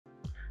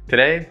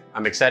Today,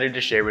 I'm excited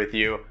to share with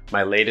you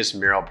my latest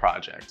mural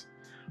project.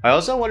 I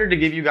also wanted to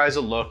give you guys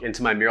a look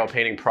into my mural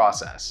painting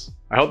process.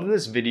 I hope that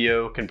this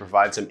video can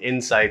provide some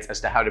insights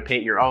as to how to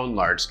paint your own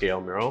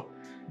large-scale mural,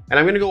 and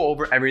I'm going to go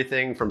over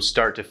everything from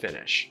start to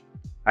finish.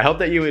 I hope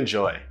that you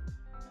enjoy.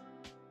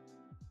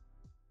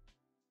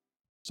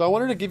 So I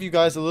wanted to give you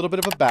guys a little bit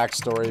of a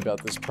backstory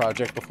about this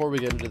project before we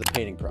get into the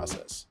painting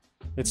process.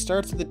 It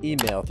starts with an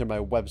email through my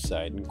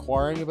website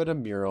inquiring about a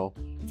mural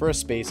for a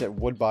space at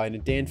Woodbine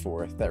in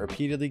Danforth that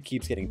repeatedly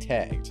keeps getting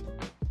tagged.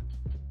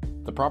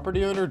 The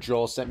property owner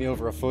Joel sent me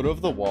over a photo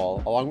of the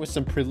wall along with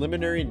some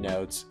preliminary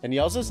notes, and he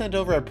also sent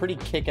over a pretty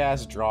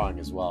kick-ass drawing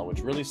as well,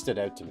 which really stood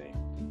out to me.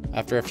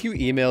 After a few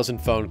emails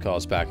and phone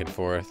calls back and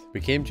forth, we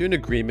came to an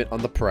agreement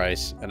on the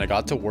price and I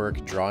got to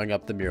work drawing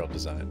up the mural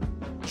design.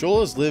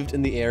 Joel has lived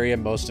in the area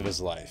most of his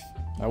life.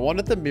 I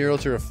wanted the mural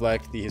to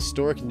reflect the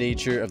historic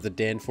nature of the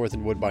Danforth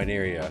and Woodbine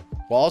area,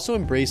 while also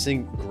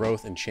embracing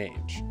growth and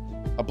change.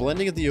 A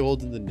blending of the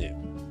old and the new.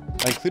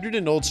 I included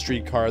an old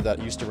streetcar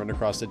that used to run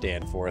across the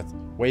Danforth,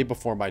 way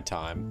before my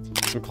time,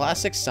 some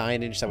classic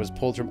signage that was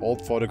pulled from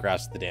old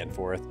photographs of the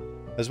Danforth,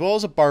 as well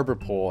as a barber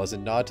pole as a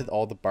nod to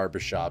all the barber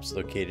shops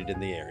located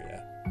in the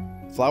area.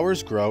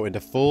 Flowers grow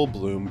into full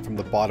bloom from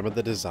the bottom of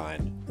the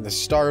design, and the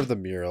star of the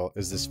mural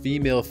is this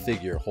female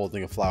figure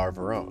holding a flower of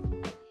her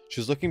own.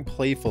 She's looking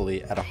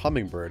playfully at a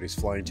hummingbird who's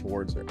flying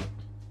towards her.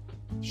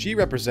 She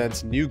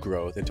represents new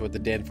growth into what the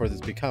Danforth is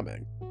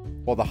becoming,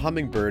 while the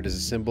hummingbird is a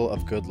symbol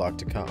of good luck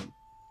to come.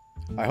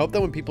 I hope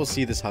that when people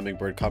see this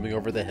hummingbird coming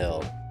over the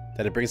hill,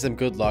 that it brings them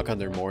good luck on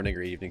their morning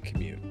or evening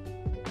commute.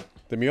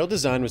 The mural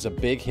design was a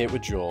big hit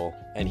with Joel,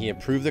 and he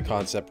approved the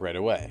concept right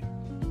away.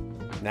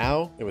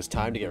 Now, it was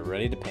time to get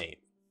ready to paint.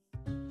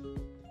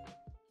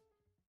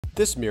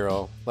 This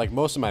mural, like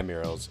most of my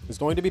murals, is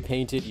going to be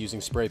painted using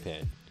spray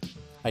paint.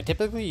 I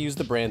typically use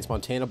the brands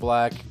Montana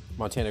Black,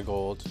 Montana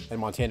Gold, and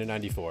Montana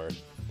 94,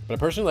 but I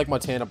personally like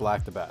Montana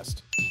Black the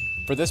best.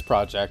 For this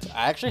project,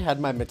 I actually had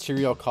my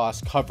material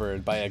costs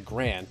covered by a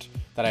grant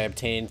that I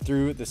obtained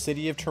through the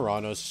City of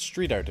Toronto's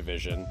Street Art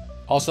Division,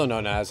 also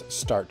known as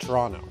Start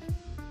Toronto.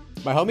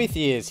 My homie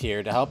Thea is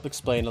here to help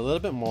explain a little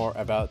bit more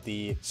about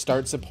the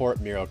Start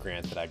Support Mural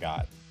Grant that I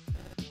got.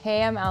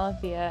 Hey, I'm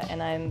Alethea,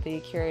 and I'm the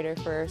curator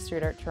for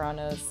Street Art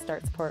Toronto's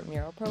Start Support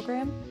Mural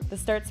Program. The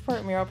Start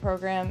Support Mural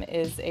Program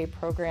is a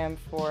program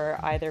for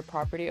either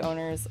property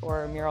owners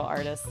or mural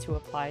artists to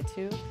apply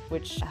to,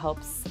 which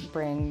helps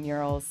bring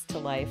murals to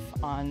life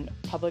on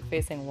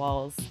public-facing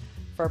walls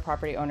for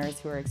property owners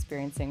who are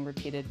experiencing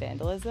repeated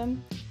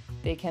vandalism.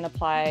 They can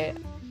apply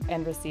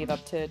and receive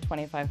up to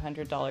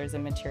 $2,500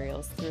 in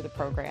materials through the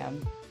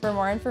program. For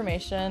more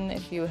information,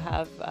 if you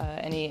have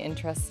any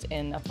interest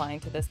in applying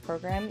to this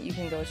program, you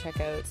can go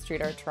check out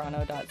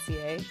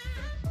streetarttoronto.ca,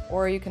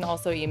 or you can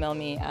also email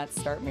me at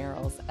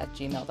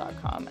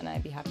startmurals@gmail.com, and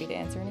I'd be happy to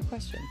answer any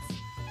questions.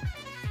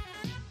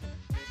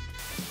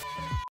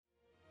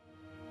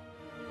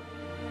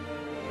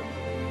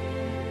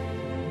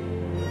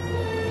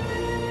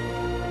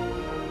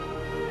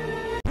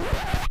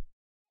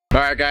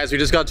 Alright guys, we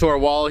just got to our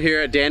wall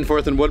here at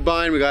Danforth and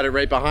Woodbine. We got it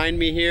right behind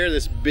me here,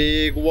 this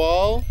big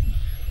wall.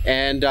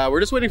 And we're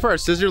just waiting for our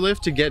scissor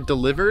lift to get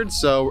delivered.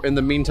 So in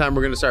the meantime,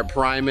 we're gonna start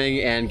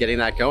priming and getting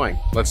that going.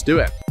 Let's do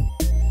it.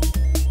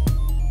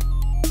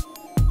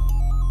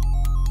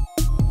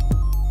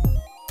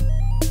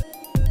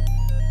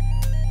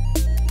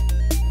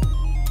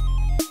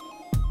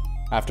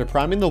 After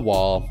priming the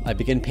wall, I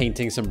begin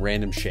painting some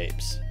random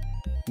shapes.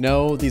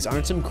 No, these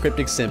aren't some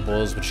cryptic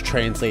symbols which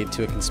translate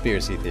to a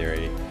conspiracy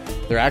theory.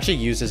 They're actually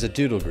used as a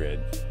doodle grid.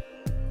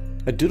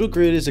 A doodle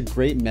grid is a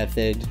great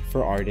method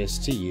for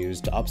artists to use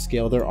to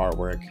upscale their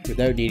artwork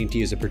without needing to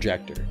use a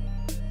projector.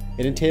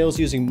 It entails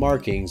using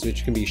markings,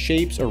 which can be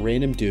shapes or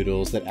random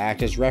doodles that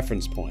act as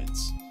reference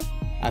points.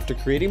 After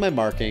creating my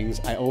markings,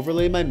 I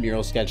overlay my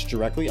mural sketch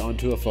directly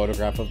onto a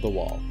photograph of the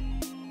wall.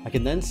 I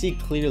can then see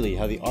clearly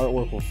how the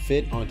artwork will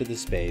fit onto the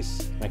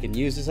space. I can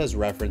use this as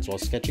reference while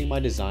sketching my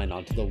design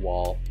onto the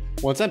wall.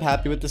 Once I'm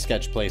happy with the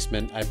sketch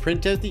placement, I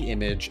print out the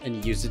image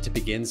and use it to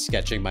begin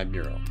sketching my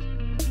mural.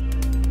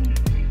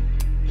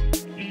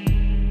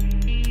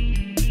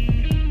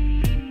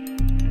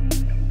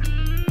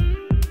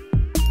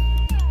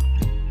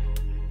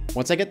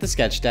 Once I get the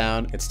sketch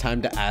down, it's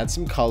time to add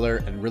some color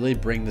and really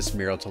bring this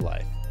mural to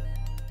life.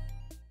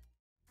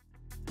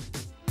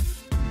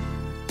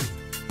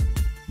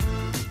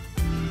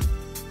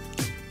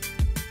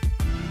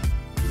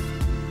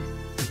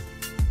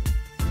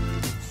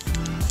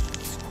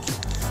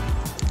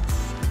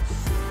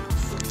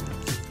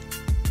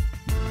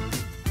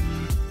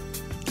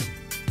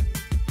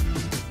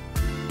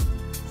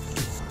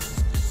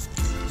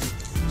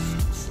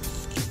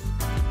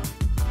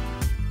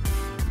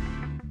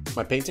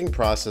 My painting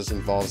process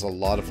involves a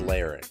lot of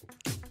layering.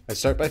 I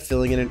start by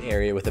filling in an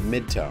area with a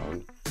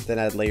midtone, then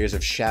add layers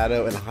of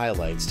shadow and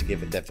highlights to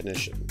give it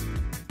definition.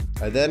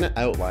 I then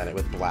outline it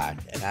with black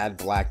and add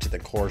black to the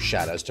core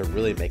shadows to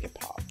really make it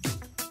pop.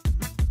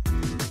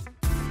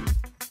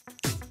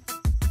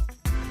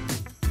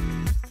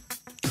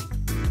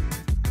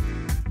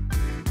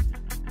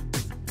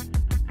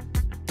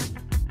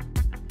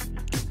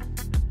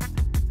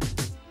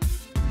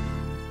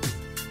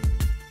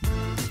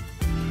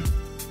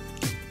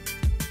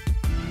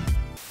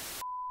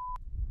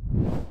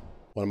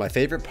 One of my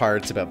favorite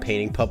parts about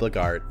painting public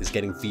art is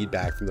getting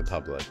feedback from the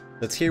public.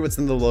 Let's hear what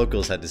some of the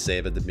locals had to say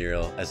about the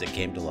mural as it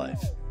came to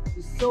life.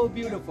 It's so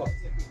beautiful.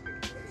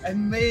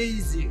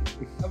 Amazing.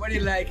 I really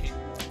like it.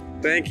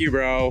 Thank you,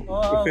 bro.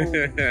 Oh.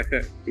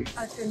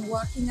 I've been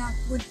walking off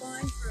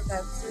Woodbine for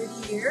about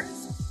 30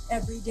 years,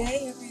 every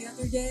day, every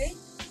other day.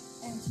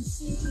 And to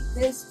see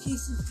this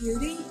piece of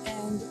beauty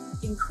and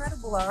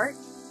incredible art,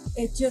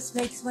 it just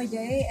makes my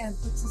day and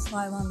puts a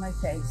smile on my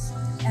face.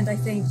 And I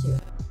thank you.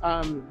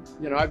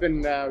 You know, I've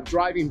been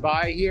driving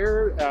by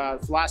here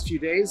the last few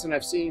days, and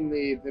I've seen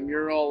the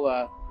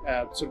mural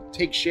sort of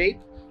take shape,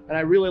 and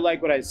I really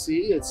like what I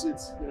see. It's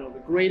you know, the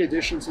great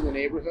addition to the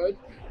neighborhood,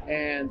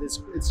 and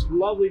it's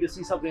lovely to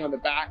see something on the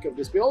back of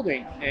this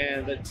building,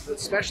 and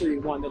especially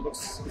one that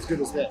looks as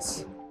good as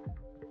this.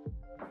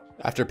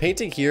 After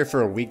painting here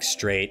for a week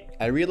straight,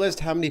 I realized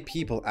how many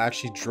people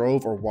actually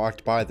drove or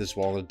walked by this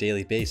wall on a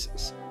daily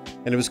basis,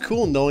 and it was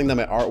cool knowing that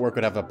my artwork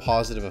would have a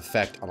positive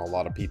effect on a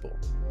lot of people.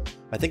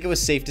 I think it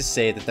was safe to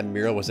say that the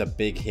mural was a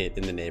big hit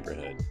in the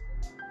neighborhood.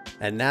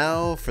 And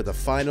now for the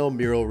final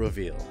mural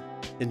reveal.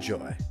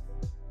 Enjoy.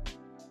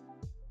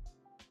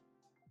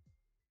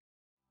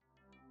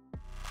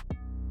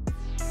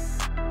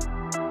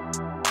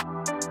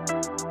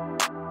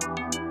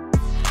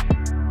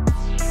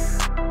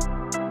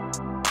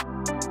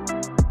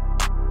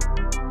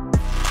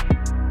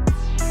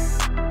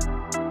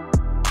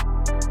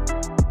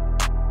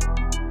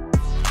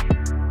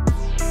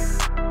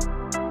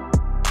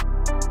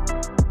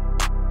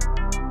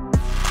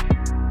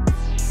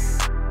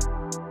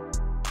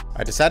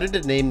 I decided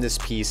to name this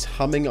piece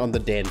Humming on the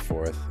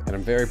Danforth, and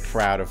I'm very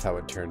proud of how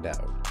it turned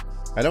out.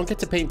 I don't get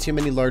to paint too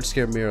many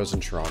large-scale murals in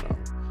Toronto,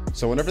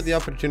 so whenever the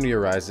opportunity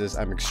arises,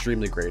 I'm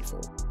extremely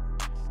grateful.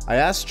 I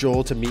asked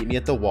Joel to meet me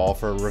at the wall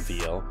for a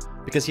reveal,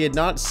 because he had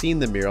not seen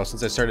the mural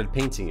since I started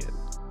painting it.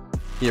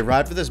 He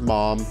arrived with his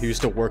mom, who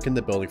used to work in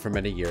the building for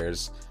many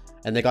years,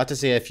 and they got to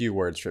say a few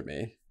words for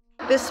me.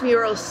 This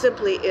mural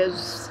simply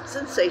is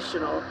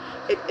sensational.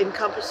 It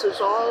encompasses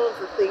all of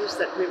the things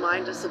that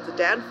remind us of the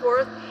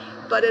Danforth,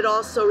 but it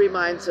also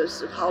reminds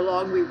us of how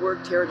long we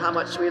worked here and how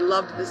much we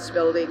loved this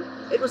building.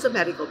 It was a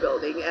medical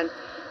building, and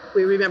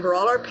we remember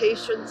all our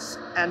patients,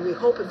 and we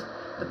hope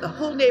that the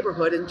whole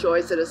neighborhood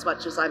enjoys it as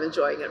much as I'm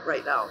enjoying it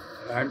right now.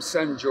 I'm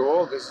son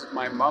Joel. This is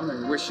my mom,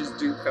 and wishes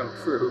do come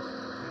true.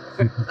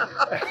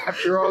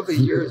 After all the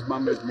years,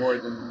 mom is more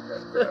than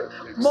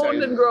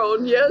Moaned and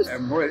grown, yes.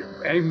 And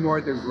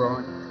more than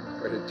grown,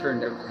 but it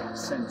turned out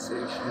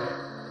sensational.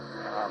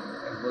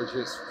 And we're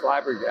just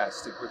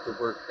flabbergasted with the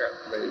work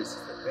at Blaze.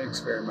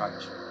 Thanks very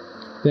much.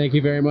 Thank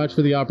you very much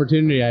for the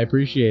opportunity. I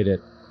appreciate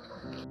it.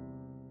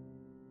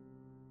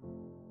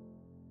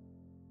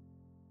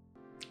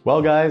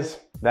 Well guys,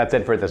 that's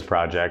it for this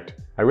project.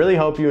 I really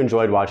hope you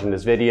enjoyed watching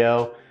this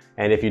video,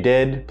 and if you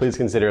did, please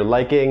consider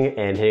liking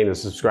and hitting the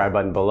subscribe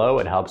button below.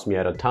 It helps me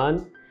out a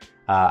ton.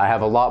 I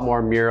have a lot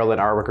more mural and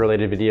artwork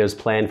related videos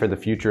planned for the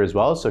future as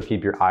well, so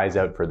keep your eyes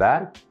out for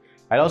that.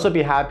 I'd also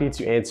be happy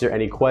to answer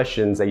any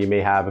questions that you may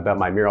have about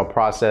my mural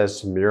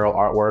process, mural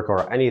artwork,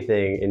 or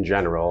anything in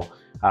general.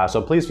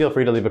 So please feel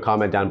free to leave a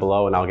comment down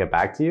below and I'll get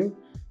back to you.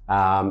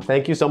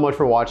 Thank you so much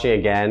for watching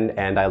again,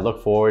 and I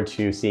look forward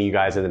to seeing you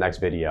guys in the next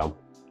video.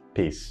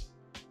 Peace.